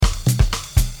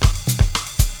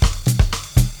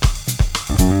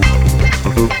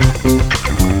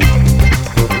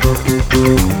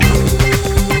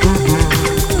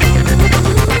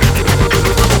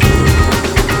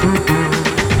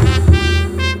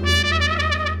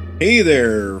Hey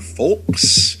there,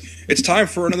 folks. It's time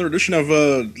for another edition of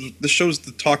this show's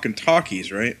the Talkin'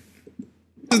 Talkies, right?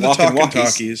 This is the Walking Talkin' Walkies.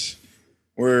 Talkies.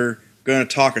 We're gonna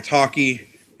talk a talkie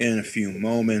in a few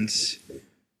moments.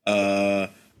 I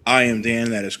am Dan,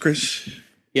 that is Chris.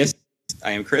 Yes,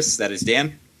 I am Chris. That is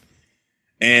Dan.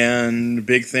 And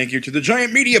big thank you to the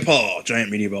Giant Media Ball,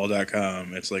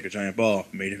 giantmediaball.com. It's like a giant ball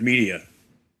made of media.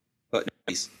 But no,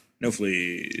 please. No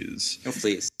fleas. No,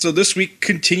 please. So this week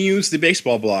continues the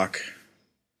baseball block.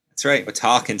 That's right. We're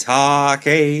talking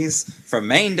talkies from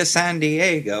Maine to San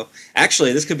Diego.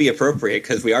 Actually, this could be appropriate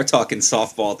because we are talking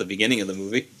softball at the beginning of the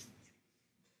movie.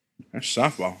 That's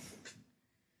softball.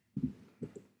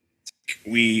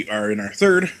 We are in our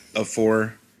third of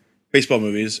 4 baseball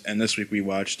movies, and this week we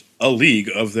watched A League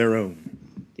of Their Own.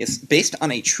 Yes, based on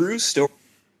a true story.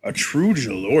 A true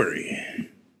Jalori.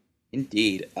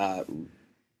 Indeed.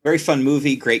 Very fun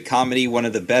movie, great comedy. One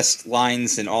of the best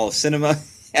lines in all of cinema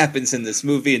happens in this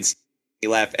movie, and you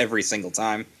laugh every single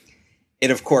time. It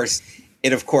of course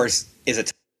is a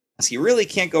toss. You really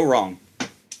can't go wrong.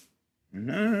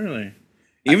 Not really.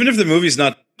 Even if the movie's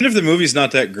not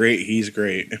that great, he's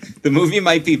great. The movie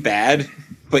might be bad,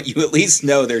 but you at least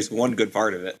know there's one good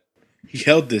part of it. He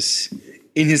held this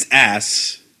in his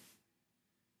ass.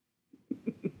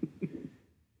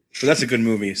 But that's a good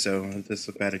movie, so that's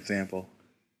a bad example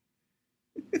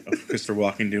of Christopher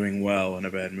Walken doing well in a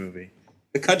bad movie.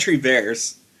 The Country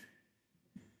Bears.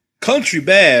 Country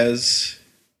Bears.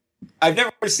 I've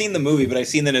never seen the movie, but I've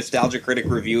seen the Nostalgia Critic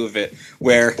review of it,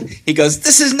 where he goes,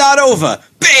 "This is not over,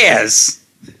 bears."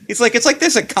 It's like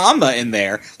there's a comma in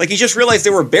there. Like he just realized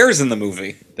there were bears in the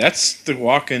movie. That's the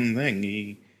Walken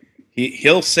thing.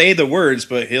 He'll say the words,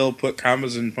 but he'll put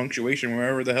commas and punctuation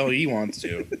wherever the hell he wants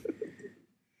to.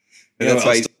 That's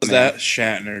why he does that.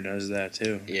 Shatner does that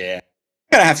too. Yeah.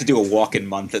 I'm gonna have to do a Walken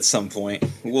month at some point.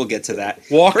 We'll get to that.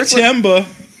 Walk Timber.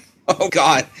 Oh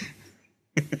God.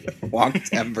 Walk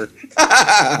Timber.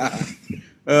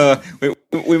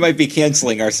 We might be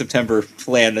canceling our September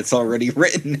plan that's already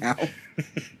written now.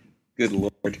 Good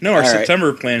Lord. No, our All right.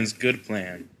 September plan's good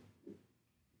plan.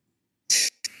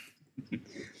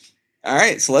 All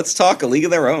right, so let's talk A League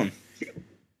of Their Own.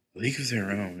 League of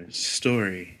Their Own is a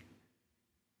story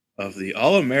of the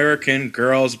All-American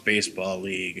Girls Baseball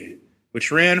League, which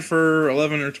ran for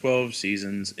 11 or 12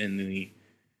 seasons in the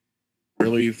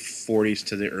early 40s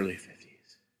to the early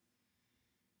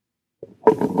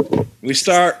 50s. We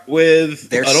start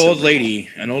with an old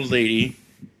lady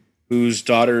whose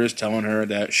daughter is telling her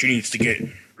that she needs to get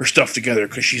her stuff together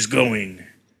because she's going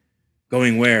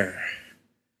where?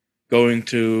 Going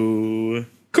to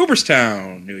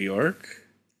Cooperstown, New York.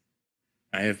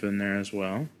 I have been there as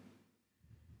well.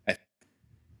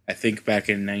 I think back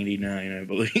in 99, I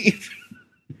believe,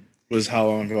 was how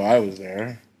long ago I was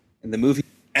there. In the movie.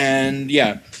 And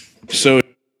yeah, so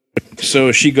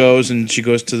she goes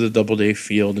to the Doubleday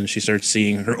field and she starts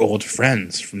seeing her old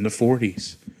friends from the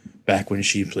 40s, back when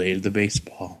she played the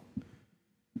baseball.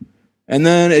 And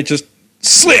then it just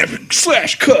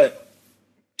slash cut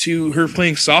to her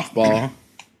playing softball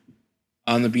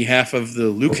on the behalf of the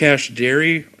Luckish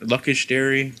Dairy.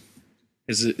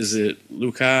 Is it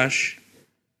Lukash?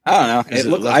 I don't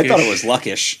know. I thought it was Luckish?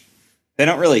 Luckish. They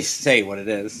don't really say what it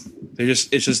is. It's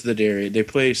just the Dairy. They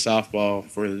play softball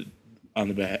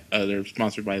they're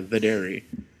sponsored by the Dairy.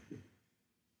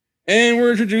 And we're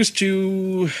introduced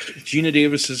to Gina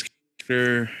Davis's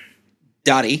character,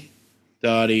 Dottie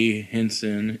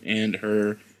Hinson, and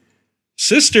her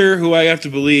sister, who I have to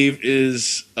believe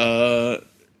is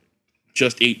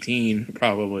just 18,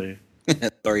 probably.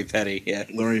 Lori Petty, yeah.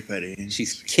 Lori Petty.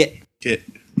 She's Kit.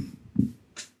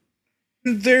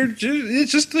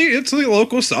 It's a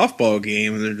local softball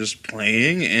game, and they're just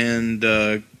playing, and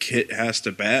Kit has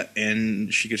to bat,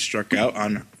 and she gets struck out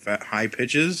on high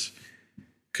pitches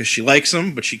because she likes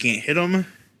them, but she can't hit them.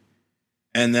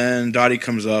 And then Dottie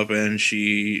comes up, and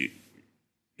she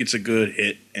gets a good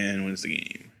hit and wins the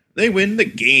game. They win the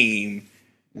game.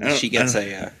 She gets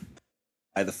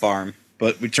by the farm.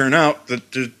 But we turn out that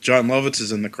John Lovitz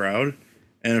is in the crowd,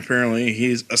 and apparently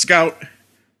he's a scout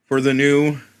for the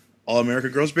new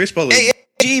All-American Girls Baseball League.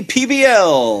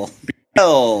 AAGPBL.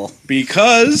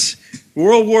 Because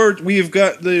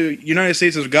the United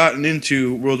States has gotten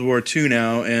into World War II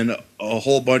now, and a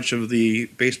whole bunch of the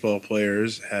baseball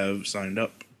players have signed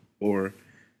up or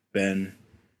been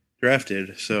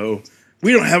drafted. So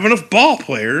we don't have enough ball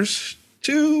players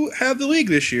to have the league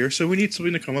this year, so we need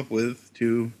something to come up with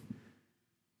to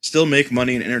still make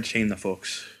money and entertain the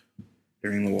folks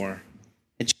during the war.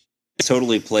 It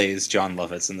totally plays John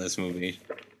Lovitz in this movie.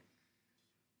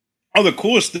 Oh, the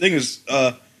coolest thing is,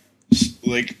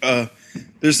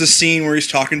 there's the scene where he's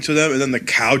talking to them, and then the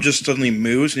cow just suddenly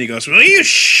moves, and he goes, "Will you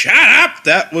shut up?"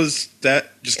 That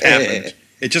just happened.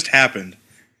 It just happened.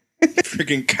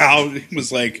 Freaking cow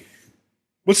was like,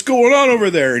 "What's going on over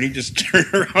there?" And he just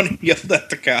turned around and yelled at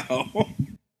the cow.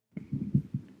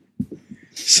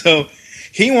 So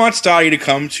he wants Dottie to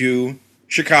come to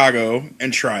Chicago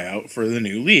and try out for the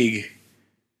new league.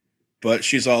 But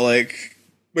she's all like,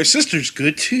 "My sister's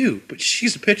good too, but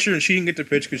she's a pitcher and she didn't get to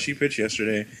pitch because she pitched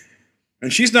yesterday.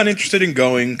 And she's not interested in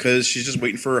going because she's just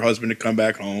waiting for her husband to come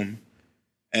back home.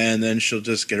 And then she'll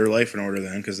just get her life in order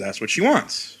then because that's what she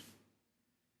wants.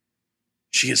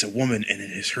 She is a woman and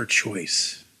it is her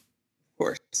choice." Of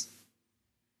course.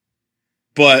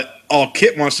 But all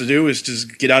Kit wants to do is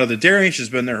just get out of the dairy. She's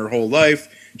been there her whole life.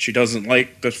 She doesn't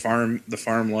like the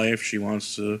farm life. She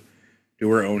wants to do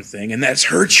her own thing, and that's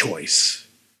her choice.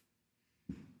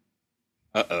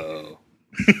 Uh-oh.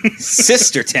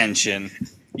 Sister tension.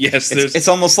 Yes, it's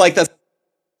almost like the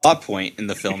plot point in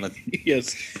the film.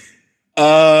 Yes.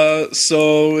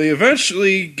 So they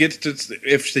eventually get to,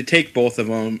 if they take both of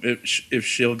them, if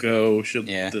she'll go,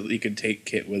 he can take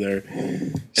Kit with her.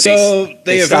 So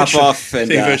they stop off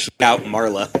and out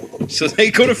Marla. So they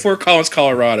go to Fort Collins,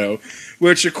 Colorado,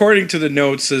 which, according to the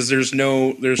notes, says there's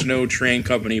no train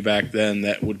company back then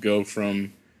that would go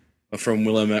from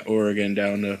Willamette, Oregon,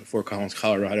 down to Fort Collins,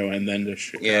 Colorado, and then to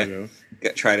Chicago. Yeah, we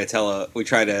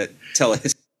try to tell a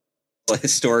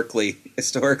historically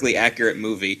accurate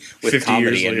movie with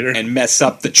comedy and mess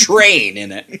up the train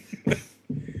in it.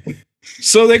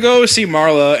 So they go see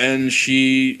Marla, and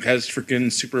she has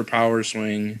freaking superpower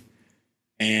swing,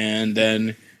 and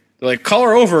then they're like, "Call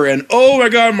her over," and oh my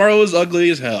god, Marla's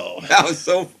ugly as hell. That was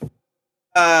so.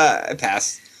 I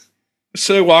passed.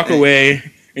 So they walk away,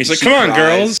 and he's like, "Come on,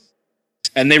 girls,"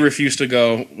 and they refuse to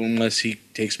go unless he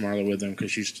takes Marla with him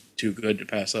because she's too good to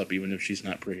pass up, even if she's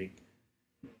not pretty.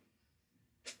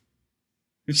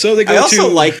 So they go. I also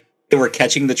like they were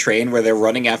catching the train where they're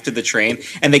running after the train,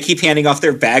 and they keep handing off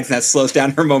their bags, and that slows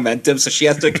down her momentum, so she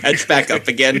has to catch back up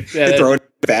again and throw a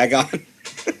bag on.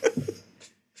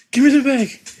 Give me the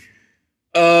bag.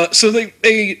 So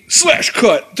they slash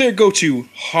cut. They go to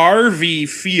Harvey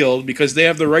Field because they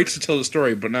have the rights to tell the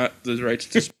story, but not the rights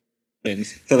to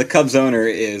things. So the Cubs owner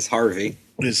is Harvey.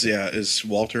 Is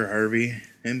Walter Harvey?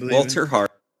 Walter Harvey.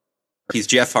 He's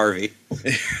Jeff Harvey.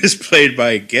 Is played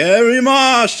by Gary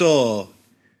Marshall.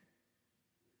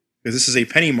 Because this is a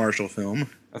Penny Marshall film.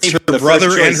 It's her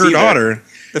brother and her daughter.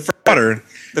 The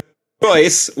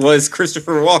choice was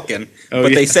Christopher Walken,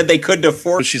 but they said they couldn't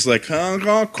afford. So she's like, call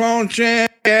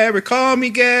Gary, call me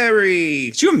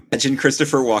Gary. Could you imagine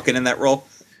Christopher Walken in that role?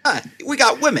 We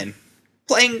got women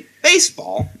playing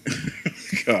baseball.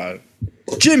 God,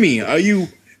 Jimmy, are you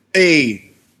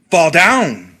a fall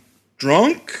down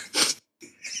drunk?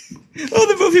 Oh,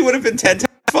 the movie would have been 10 times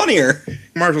funnier.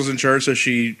 Marshall's in charge, so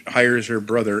she hires her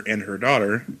brother and her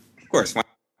daughter. Of course.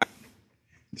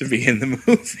 To be in the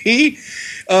movie.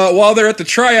 While they're at the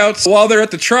tryouts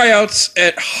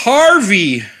at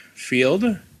Harvey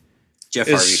Field. Jeff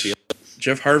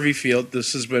Harvey Field.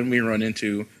 This is when we run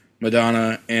into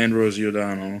Madonna and Rosie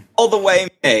O'Donnell. All the way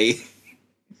May.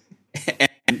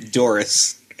 And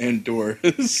Doris. Funny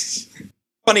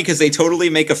because they totally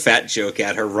make a fat joke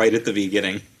at her right at the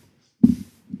beginning.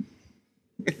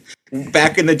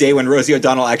 Back in the day when Rosie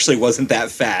O'Donnell actually wasn't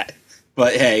that fat.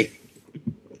 But hey.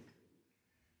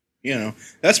 You know,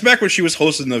 that's back when she was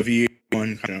hosting the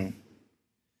V1 show.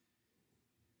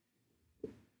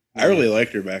 I really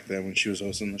liked her back then when she was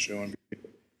hosting the show.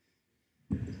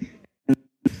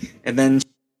 And then...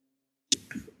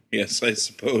 Yes, I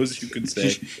suppose you could say.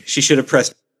 She should have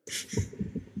pressed...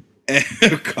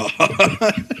 Oh,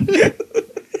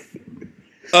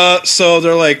 God. So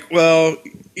they're like, well,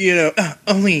 you know,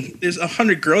 there's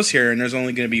 100 girls here, and there's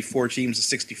only going to be 4 teams of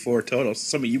 64 total. So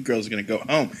some of you girls are going to go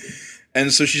home.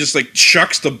 And so she just, like,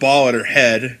 chucks the ball at her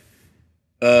head.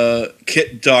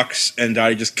 Kit ducks, and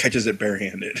Dottie just catches it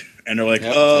barehanded. And they're like,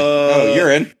 oh,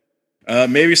 you're in.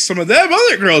 Maybe some of them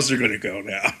other girls are going to go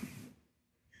now.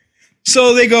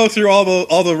 So they go through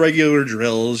all the regular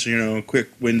drills, you know, quick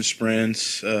wind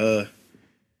sprints, you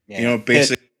know,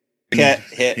 basic...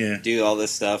 Hit, do all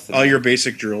this stuff. All your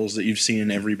basic drills that you've seen in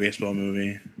every baseball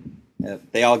movie.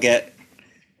 They all get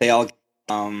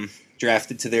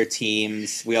drafted to their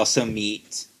teams. We also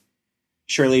meet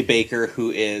Shirley Baker,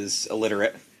 who is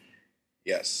illiterate.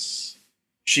 Yes.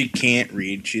 She can't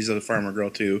read. She's a farmer girl,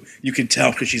 too. You can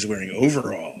tell because she's wearing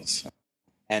overalls.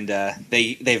 And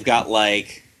they've got,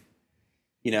 like,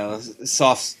 you know,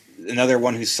 another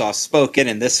one who's soft-spoken,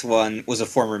 and this one was a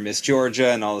former Miss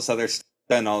Georgia and all this other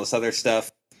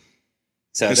stuff.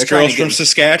 So This they're trying girl's to get from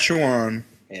Saskatchewan.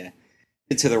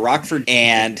 into the Rockford,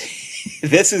 and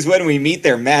this is when we meet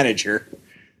their manager,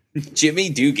 Jimmy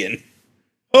Dugan.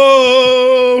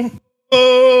 Oh!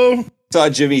 Saw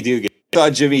Jimmy Dugan.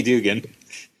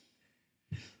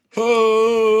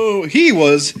 Oh! He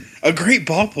was a great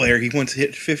ball player. He once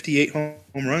hit 58 home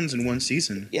runs in one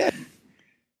season. Yeah.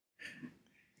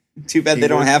 Too bad they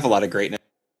don't have a lot of greatness.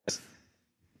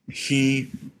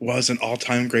 He was an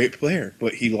all-time great player,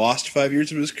 but he lost 5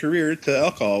 years of his career to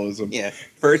alcoholism. Yeah.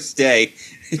 First day,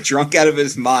 drunk out of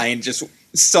his mind, just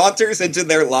saunters into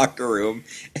their locker room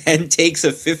and takes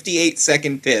a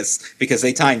 58-second piss, because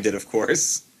they timed it, of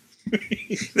course.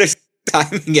 They're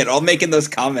timing it, all making those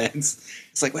comments.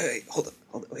 It's like, wait, hold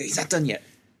on, wait, he's not done yet.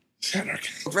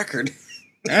 Record.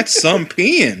 That's some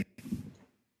peeing.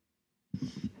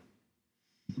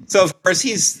 So, of course,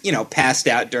 he's, passed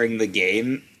out during the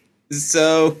game.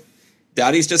 So,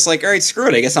 Dottie's just like, all right, screw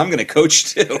it, I guess I'm going to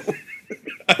coach, too.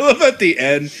 I love at the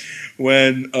end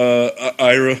when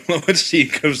Ira Lowenstein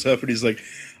comes up and he's like,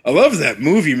 I love that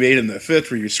move you made in the fifth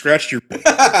where you scratched your...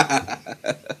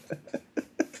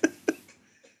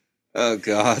 Oh,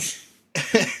 God.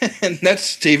 And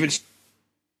that's David...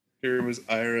 It was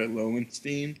Ira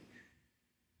Lowenstein.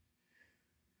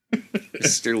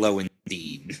 Mr.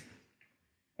 Lowenstein.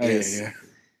 Oh, yeah.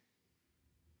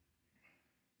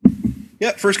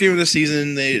 Yeah, first game of the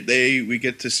season, we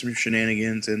get to some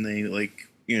shenanigans, and they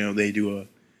they do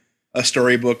a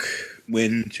storybook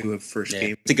win to a first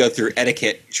game to go through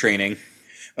etiquette training.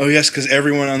 Oh yes, because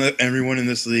everyone in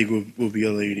this league will be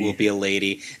a lady. Will be a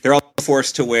lady. They're all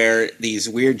forced to wear these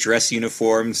weird dress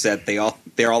uniforms that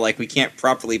they're all like, we can't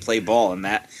properly play ball in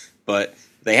that, but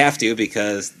they have to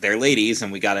because they're ladies,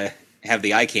 and we gotta have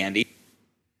the eye candy.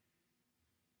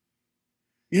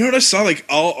 You know what I saw? Like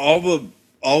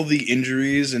all the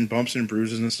injuries and bumps and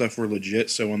bruises and stuff were legit.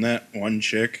 So when that one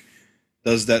chick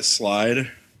does that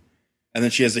slide, and then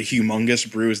she has a humongous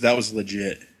bruise, that was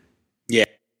legit. Yeah,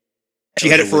 she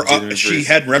had it she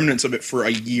had remnants of it for a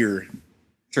year.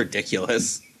 It's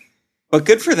ridiculous, but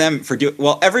good for them for doing.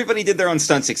 Well, everybody did their own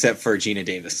stunts except for Gina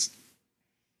Davis,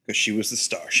 because she was the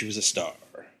star. She was a star.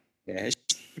 Yeah.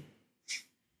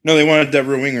 No, they wanted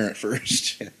Deborah Winger at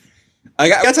first. Yeah. I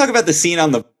got to talk about the scene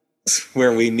on the bus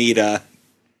where we meet the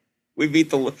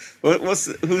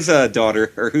whose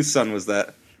daughter or whose son was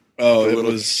that? Oh, it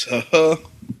was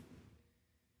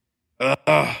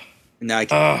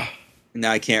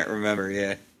now I can't remember.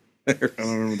 Yeah, I don't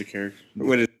remember the character.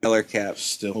 What is color cap?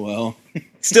 Stillwell.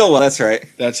 Stillwell, that's right.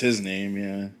 That's his name.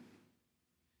 Yeah.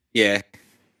 Yeah.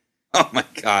 Oh my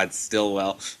God,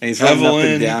 Stillwell, and he's running up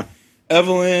and down.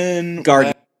 Evelyn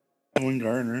Gardner.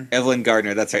 Evelyn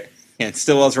Gardner, that's right. And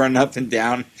Stillwell's running up and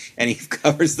down, and he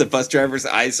covers the bus driver's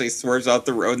eyes, so he swerves off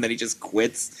the road, and then he just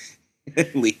quits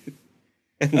and leaves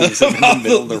in the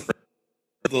middle of the road.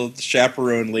 The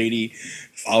chaperone lady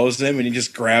follows him, and he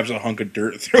just grabs a hunk of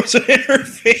dirt and throws it in her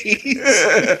face.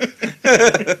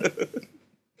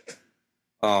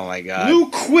 Oh my God. Lou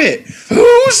quit.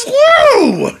 Who's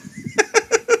Lou?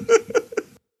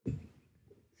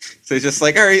 So he's just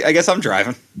like, all right, I guess I'm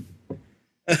driving.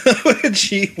 And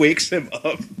she wakes him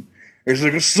up. He's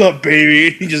like, what's up, baby?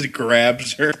 He just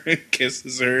grabs her and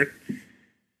kisses her.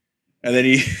 And then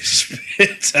he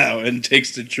spits out and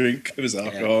takes the drink of his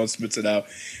alcohol and spits it out.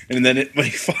 And then when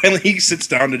he finally sits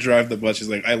down to drive the bus, he's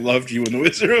like, I loved you in The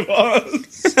Wizard of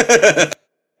Oz.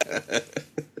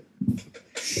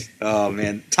 Oh,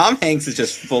 man. Tom Hanks is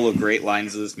just full of great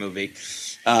lines in this movie.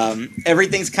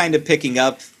 Everything's kind of picking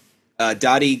up.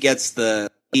 Dottie gets the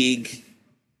league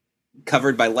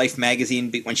covered by Life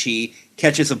magazine when she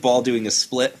catches a ball doing a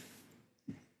split.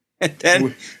 And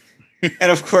then,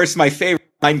 and of course, my favorite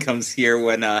line comes here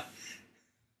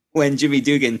when Jimmy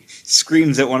Dugan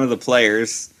screams at one of the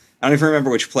players. I don't even remember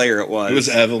which player it was. It was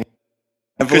Evelyn.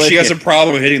 Because she has a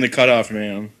problem hitting the cutoff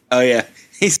man. Oh, yeah.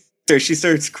 She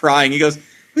starts crying. He goes,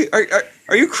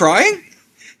 are you crying?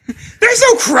 There's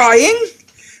no crying!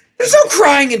 There's no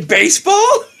crying in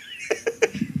baseball!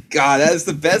 God, that is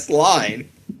the best line.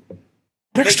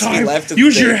 Next time,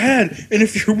 use your head, and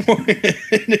if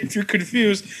you're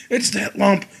confused, it's that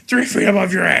lump 3 feet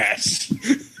above your ass.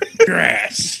 Your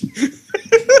ass.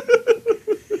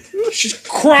 She's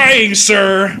crying,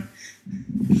 sir.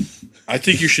 I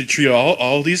think you should treat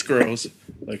all these girls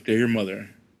like they're your mother.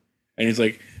 And he's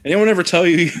like, anyone ever tell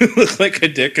you you look like a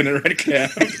dick in a red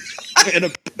cap?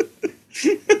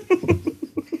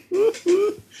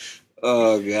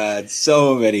 Oh, God.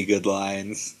 So many good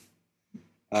lines.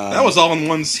 That was all in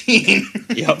one scene.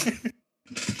 Yep.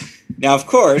 Now, of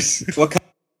course, what comes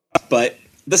up but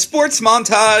the sports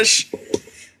montage.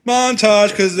 Montage,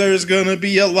 because there's going to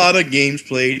be a lot of games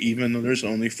played, even though there's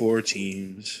only 4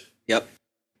 teams. Yep.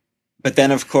 But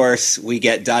then, of course, we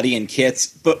get Dottie and Kit's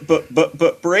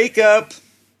breakup.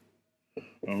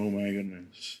 Oh, my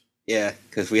goodness. Yeah,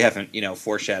 because we haven't,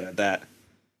 foreshadowed that.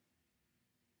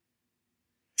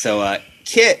 So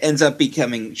Kit ends up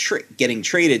getting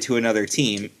traded to another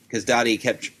team because Dottie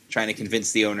kept trying to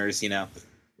convince the owners,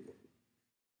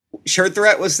 Her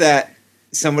threat was that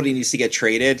somebody needs to get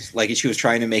traded. Like, she was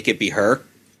trying to make it be her.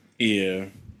 Yeah.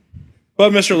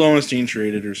 But Mr. Lowenstein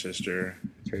traded her sister.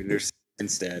 Traded her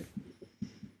instead.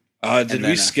 Did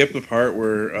we skip the part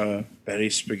where Betty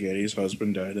Spaghetti's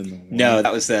husband died in the war? No,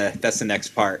 that's the next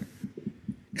part.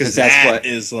 Because that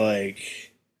is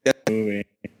like the movie.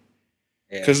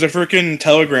 Because the freaking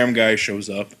telegram guy shows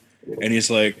up and he's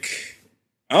like,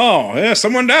 "Oh yeah,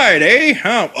 someone died,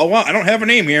 eh? Oh well, I don't have a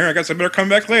name here. I guess I better come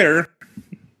back later.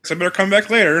 Like,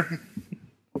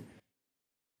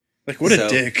 what a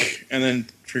dick! And then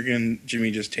freaking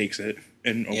Jimmy just takes it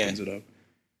and opens it up.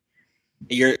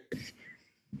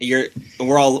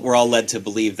 We're all led to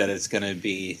believe that it's going to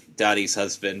be Dottie's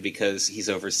husband because he's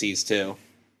overseas too.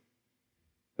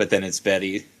 But then it's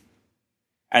Betty.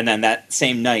 And then that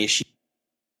same night, she's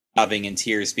sobbing in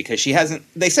tears because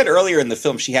they said earlier in the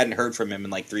film she hadn't heard from him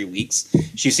in like 3 weeks.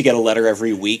 She used to get a letter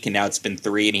every week, and now it's been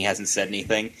 3 and he hasn't said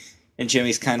anything. And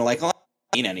Jimmy's kind of like, "Oh, I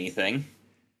don't mean anything."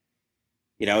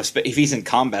 If he's in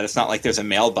combat, it's not like there's a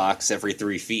mailbox every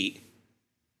 3 feet.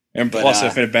 And plus,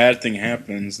 if a bad thing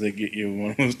happens, they get you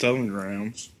one of those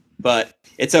telegrams. But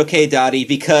it's okay, Dottie,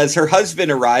 because her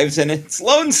husband arrives and it's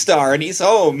Lone Star and he's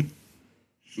home.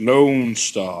 Lone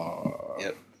Star.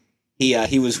 Yep.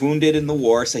 He was wounded in the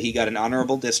war, so he got an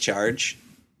honorable discharge.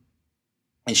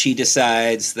 And she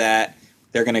decides that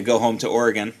they're going to go home to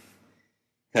Oregon.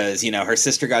 Because, her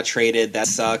sister got traded. That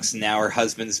sucks. Now her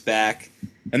husband's back.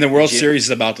 And the World Series is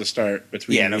about to start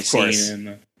between of course.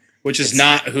 and which is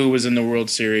not who was in the World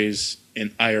Series in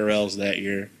IRLs that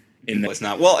year. It was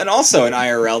not. Well, and also in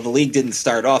IRL, the league didn't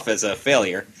start off as a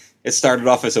failure. It started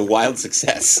off as a wild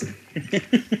success.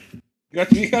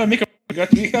 You gotta make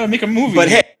a movie. But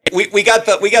hey, we got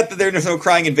the there's no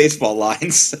crying in baseball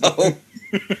lines, so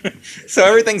so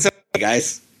everything's okay,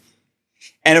 guys.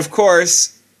 And of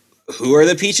course, who are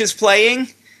the Peaches playing?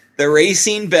 The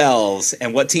Racing Bells.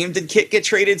 And what team did Kit get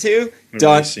traded to?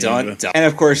 Dun. And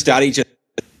of course, Dottie just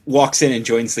walks in and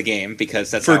joins the game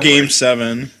because that's for Game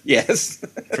 7. Yes,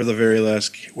 for the very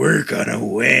last game. We're gonna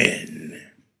win.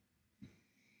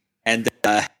 And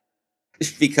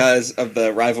because of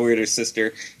the rivalry with her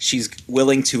sister, she's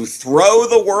willing to throw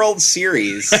the World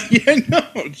Series. Yeah, no,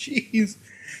 jeez.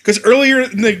 Because earlier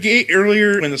in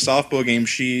the softball game,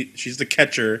 she's the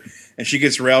catcher and she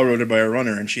gets railroaded by a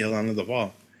runner and she held onto the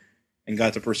ball and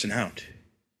got the person out.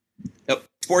 Nope.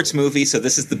 Sports movie, so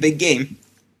this is the big game.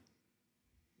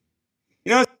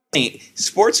 What's funny?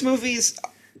 Sports movies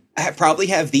probably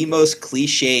have the most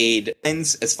cliched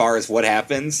things as far as what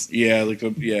happens. Yeah,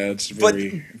 it's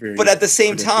very. But at the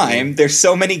same time, there's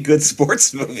so many good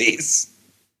sports movies.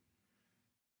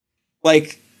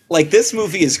 Like this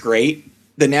movie is great.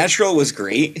 The Natural was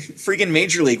great. Freaking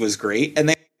Major League was great, and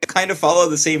they kind of follow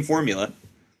the same formula.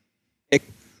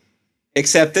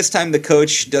 Except this time the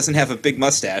coach doesn't have a big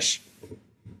mustache.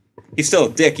 He's still a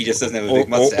dick. He just doesn't have a big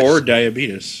mustache. Or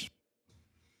diabetes.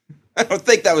 I don't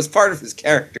think that was part of his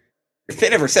character. They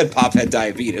never said Pop had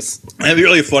diabetes. That'd be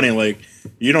really funny. Like,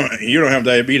 you don't have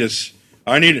diabetes.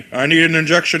 I need an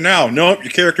injection now. Nope,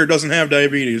 your character doesn't have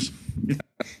diabetes.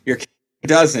 Your character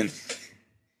doesn't.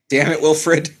 Damn it,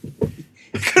 Wilfred.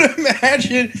 I could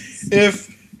imagine if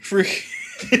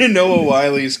Noah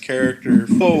Wiley's character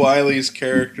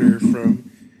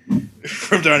from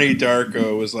Donnie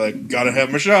Darko was like, "Gotta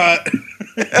have my shot,"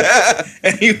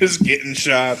 and he was getting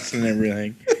shots and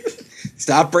everything.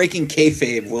 Stop breaking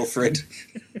kayfabe, Wilfred.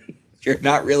 You're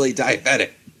not really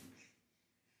diabetic.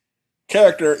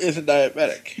 Character isn't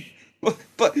diabetic.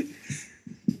 But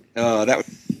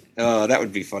that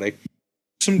would be funny.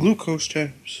 Some glucose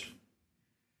tabs.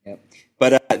 Yep.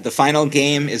 But the final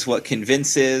game is what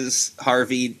convinces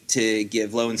Harvey to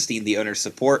give Lowenstein the owner's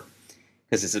support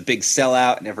because it's a big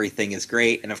sellout and everything is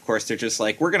great. And of course, they're just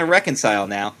like, we're going to reconcile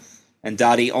now. And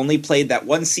Dottie only played that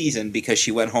one season because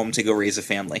she went home to go raise a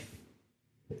family.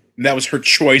 And that was her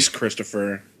choice,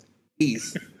 Christopher.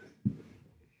 Jeez.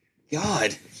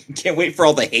 God. Can't wait for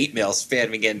all the hate mail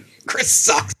spamming in. Chris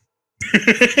sucks.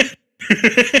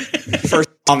 First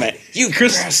comment. You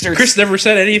bastards. Chris never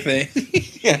said anything.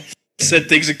 Yeah. Said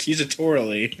things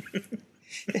accusatorily.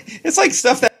 It's like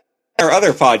stuff that our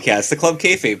other podcasts, the Club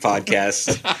Kayfabe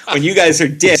podcast, when you guys are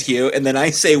diss you, and then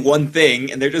I say one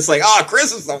thing, and they're just like, "Oh,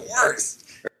 Chris is the worst."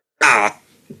 Ah!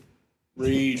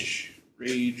 Rage.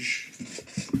 Rage.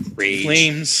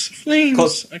 Flames.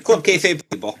 Club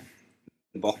Kayfabe Ball.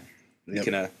 You Yep.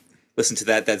 can listen to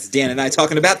that. That's Dan and I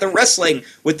talking about the wrestling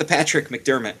with the Patrick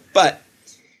McDermott. But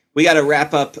we got to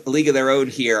wrap up A League of Their Own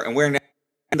here, and we're now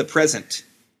in the present.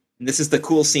 And this is the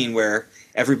cool scene where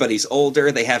everybody's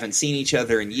older, they haven't seen each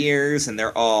other in years, and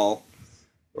we're all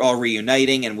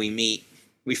reuniting, and we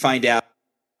find out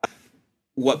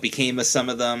what became of some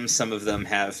of them. Some of them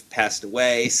have passed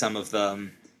away. Some of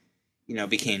them,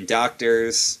 became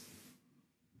doctors.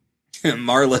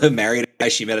 Marla married a guy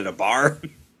she met at a bar.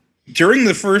 During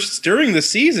the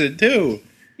season too.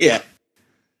 Yeah.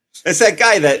 It's that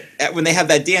guy that, when they have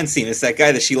that dance scene, it's that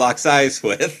guy that she locks eyes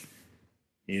with.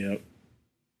 Yep.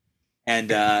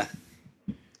 And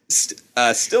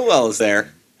Stillwell is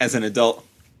there as an adult.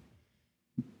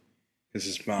 Because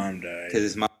his mom died. Because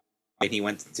his mom died, and he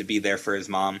went to be there for his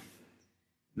mom.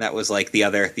 And that was like the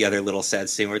other little sad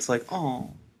scene where it's like,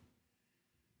 oh.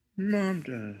 Mom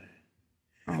died.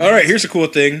 Oh. All right, here's a cool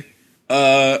thing.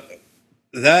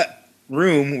 That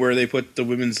room where they put the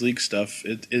women's league stuff,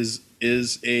 it is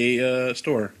a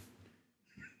store.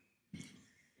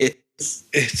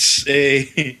 It's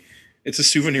a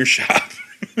souvenir shop.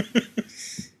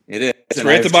 It is. It's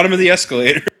right at the bottom of the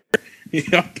escalator.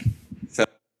 Yep. So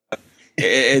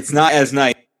it's not as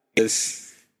nice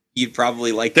as you'd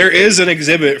probably like. There is an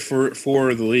exhibit for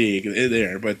the league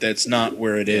there, but that's not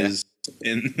where it is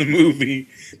in the movie.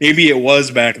 Maybe it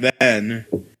was back then,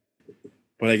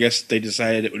 but I guess they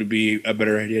decided it would be a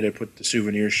better idea to put the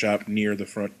souvenir shop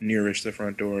nearest the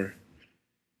front door.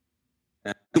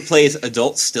 Who plays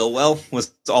adult Stillwell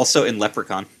was also in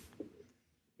Leprechaun.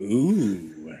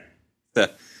 Ooh.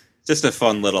 Just a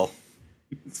fun little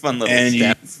and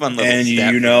stat. And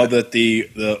you know that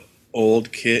the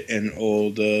old Kit and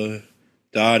old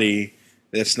Dottie,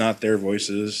 that's not their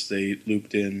voices. They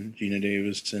looped in Gina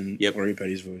Davis and Lori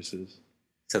Petty's voices.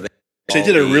 So they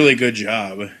did a really good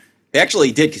job. They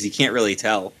actually did, because you can't really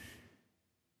tell.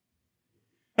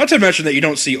 Not to mention that you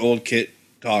don't see old Kit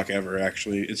talk ever,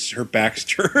 actually. It's her back's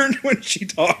turned when she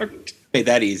talked. Made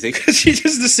that easy. She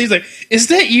just seems like, is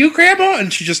that you, Grandma?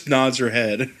 And she just nods her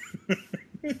head.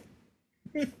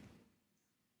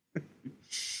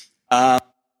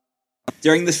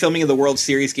 During the filming of the World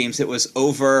Series games, it was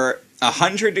over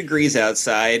 100 degrees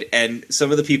outside, and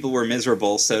some of the people were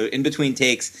miserable. So in between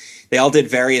takes, they all did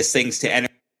various things to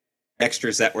entertain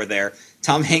extras that were there.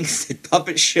 Tom Hanks did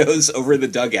puppet shows over the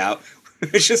dugout,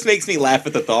 which just makes me laugh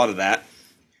at the thought of that.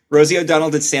 Rosie O'Donnell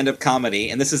did stand-up comedy,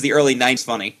 and this is the early 90s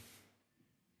funny.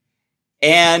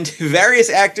 And various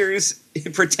actors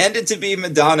pretended to be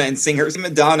Madonna and sing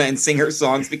her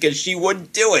songs because she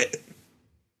wouldn't do it.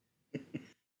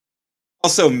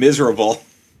 Also miserable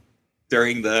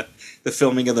during the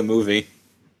filming of the movie.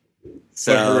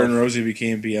 So but her and Rosie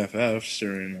became BFFs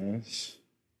during this.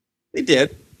 They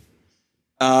did.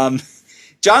 John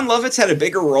Lovitz had a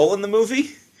bigger role in the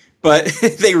movie, but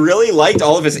they really liked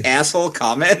all of his asshole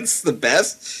comments the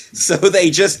best, so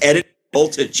they just edited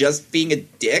to just being a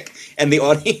dick, and the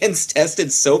audience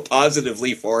tested so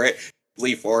positively for it.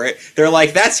 They're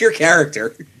like, that's your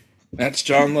character. That's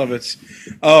John Lovitz.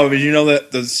 Oh, did you know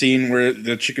that the scene where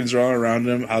the chickens are all around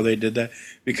him, how they did that?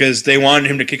 Because they wanted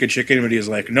him to kick a chicken, but he was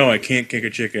like, no, I can't kick a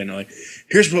chicken. Like,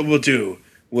 here's what we'll do.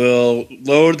 We'll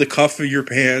load the cuff of your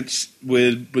pants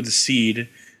with the seed,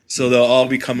 so they'll all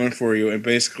be coming for you. And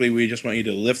basically, we just want you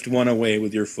to lift one away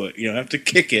with your foot. You don't have to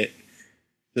kick it.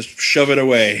 Just shove it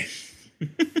away.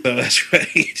 So that's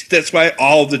right. That's why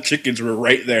all the chickens were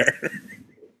right there.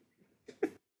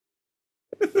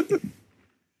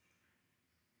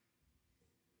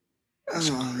 That's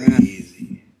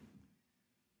crazy.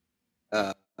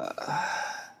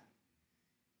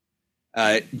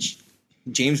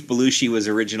 James Belushi was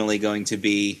originally going to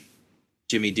be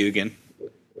Jimmy Dugan,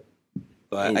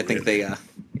 but I think they,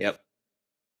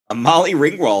 Molly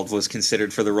Ringwald was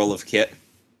considered for the role of Kit.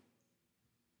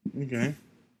 Okay.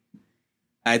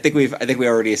 I think we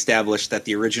already established that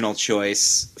the original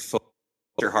choice for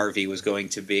Walter Harvey was going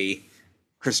to be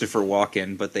Christopher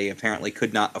Walken, but they apparently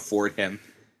could not afford him,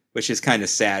 which is kind of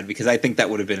sad because I think that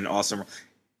would have been an awesome.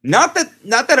 Not that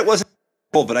it wasn't,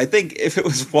 but I think if it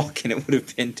was Walken, it would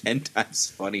have been 10 times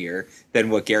funnier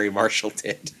than what Gary Marshall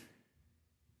did.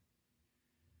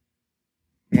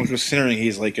 Well, considering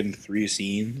he's like in 3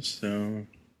 scenes, so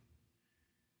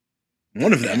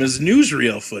one of them is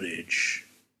newsreel footage.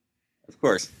 Of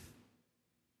course.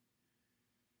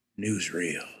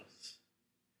 Newsreels.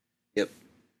 Yep.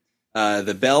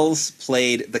 The Bells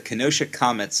played the Kenosha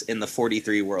Comets in the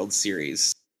 43 World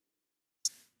Series.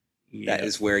 Yep. That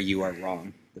is where you are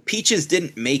wrong. The Peaches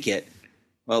didn't make it,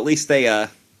 Well, at least they,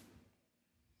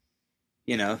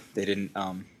 they didn't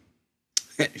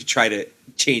try to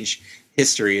change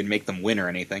history and make them win or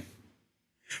anything.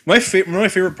 One of my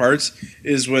favorite parts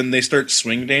is when they start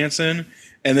swing dancing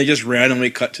and they just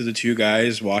randomly cut to the two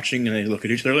guys watching and they look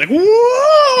at each other like,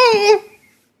 "Whoa!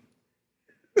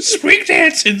 Swing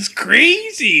dancing's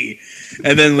crazy!"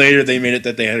 And then later they made it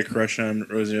that they had a crush on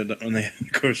Rosie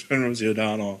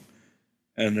O'Donnell,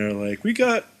 and they're like, "We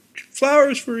got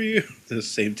flowers for you." The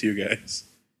same two guys.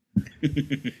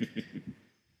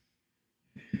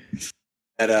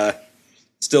 That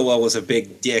Stillwell was a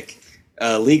big dick.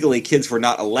 Legally, kids were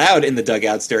not allowed in the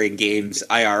dugouts during games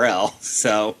IRL,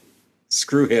 so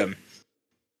screw him.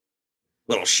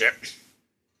 Little shit.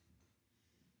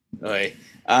 But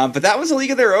that was A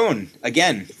League of Their Own.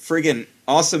 Again, friggin'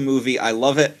 awesome movie. I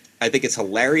love it. I think it's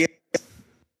hilarious.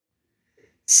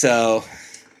 So,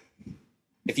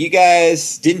 if you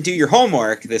guys didn't do your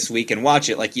homework this week and watch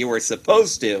it like you were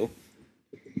supposed to,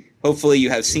 hopefully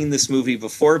you have seen this movie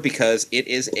before because it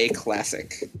is a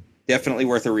classic. Definitely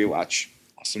worth a rewatch.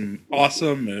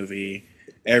 Awesome movie.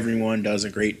 Everyone does a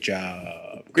great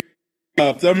job. Great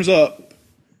job. Thumbs up.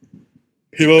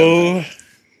 People.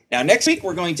 Now, next week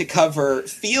we're going to cover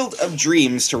Field of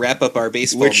Dreams to wrap up our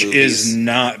baseball movies. Which movies. Is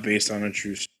not based on a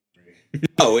true story.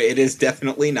 No, it is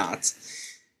definitely not.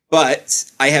 But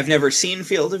I have never seen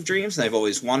Field of Dreams, and I've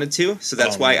always wanted to, so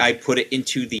that's why I put it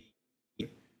into the... Dude,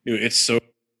 it's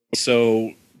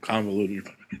so convoluted.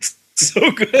 It's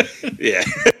so good. Yeah.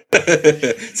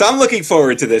 So I'm looking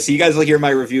forward to this. You guys will hear my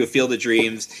review of Field of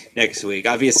Dreams next week.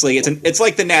 Obviously, it's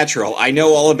like The Natural. I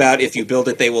know all about If You Build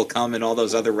It, They Will Come and all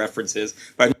those other references,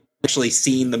 but I've actually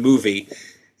seen the movie.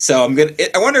 So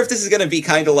I wonder if this is going to be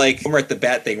kind of like Homer at the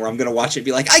Bat thing, where I'm going to watch it and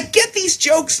be like, I get these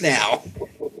jokes now!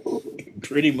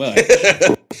 Pretty much.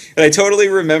 And I totally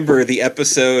remember the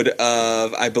episode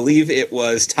of, I believe it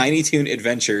was Tiny Toon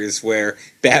Adventures, where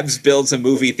Babs builds a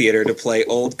movie theater to play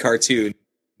old cartoons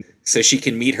so she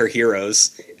can meet her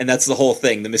heroes. And that's the whole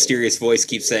thing. The mysterious voice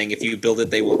keeps saying, if you build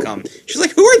it, they will come. She's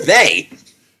like, who are they?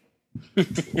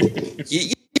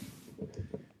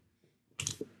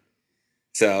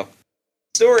 So,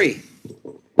 story.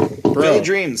 Field of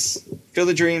Dreams. Field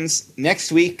of Dreams.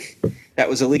 Next week, that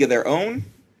was A League of Their Own.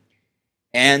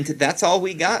 And that's all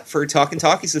we got for Talkin'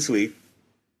 Talkies this week.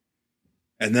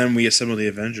 And then we assemble the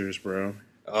Avengers, bro.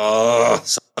 Oh,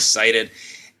 so excited.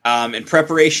 In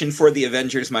preparation for the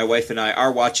Avengers, my wife and I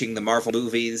are watching the Marvel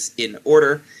movies in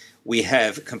order. We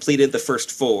have completed the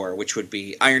first four, which would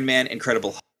be Iron Man,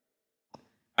 Incredible Hulk,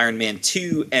 Iron Man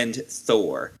 2, and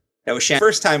Thor. That was Shannon's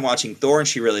first time watching Thor, and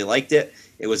she really liked it.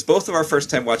 It was both of our first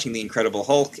time watching The Incredible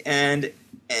Hulk, and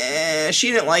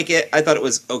she didn't like it. I thought it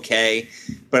was okay,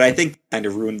 but I think it kind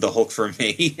of ruined the Hulk for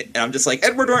me. And I'm just like,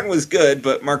 Edward Norton was good,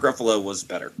 but Mark Ruffalo was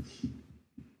better.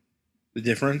 The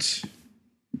difference?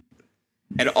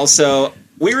 And also,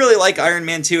 we really like Iron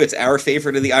Man 2. It's our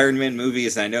favorite of the Iron Man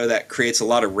movies, and I know that creates a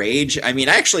lot of rage. I mean,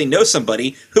 I actually know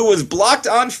somebody who was blocked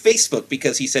on Facebook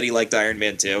because he said he liked Iron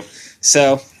Man 2.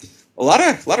 So, a lot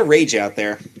of rage out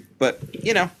there. But,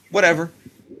 whatever.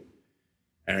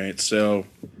 All right, so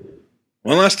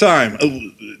one last time.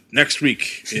 Next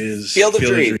week is Field of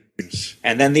Dreams.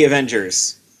 And then the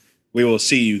Avengers. We will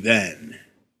see you then.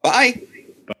 Bye.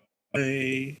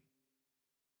 Bye.